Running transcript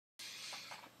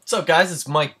What's up, guys? It's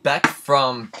Mike Beck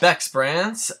from Beck's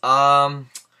Brands.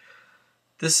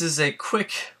 This is a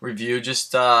quick review,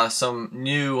 just some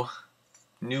new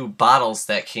bottles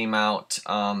that came out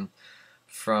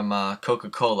from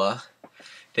Coca-Cola.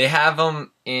 They have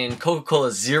them in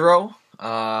Coca-Cola Zero.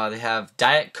 They have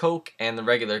Diet Coke and the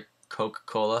regular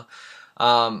Coca-Cola.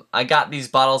 I got these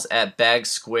bottles at Bag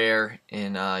Square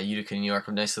in Utica, New York.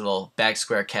 A nice little Bag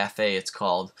Square Cafe, it's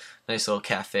called. Nice little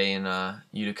cafe in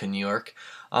Utica, New York.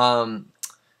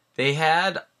 They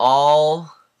had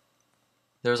all,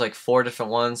 there was like 4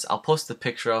 different ones. I'll post a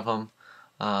picture of them,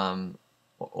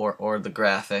 or the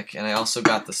graphic. And I also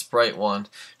got the Sprite one.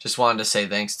 Just wanted to say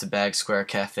thanks to Bag Square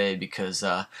Cafe because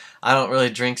I don't really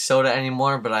drink soda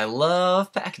anymore, but I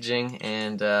love packaging,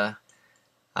 and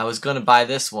I was going to buy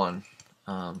this one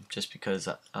just because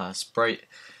Sprite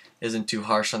isn't too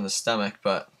harsh on the stomach.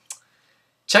 But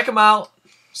check them out.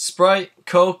 Sprite,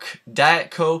 Coke, Diet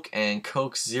Coke, and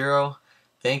Coke Zero.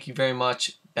 Thank you very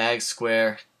much, Bag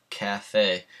Square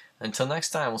Cafe. Until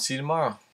next time, we'll see you tomorrow.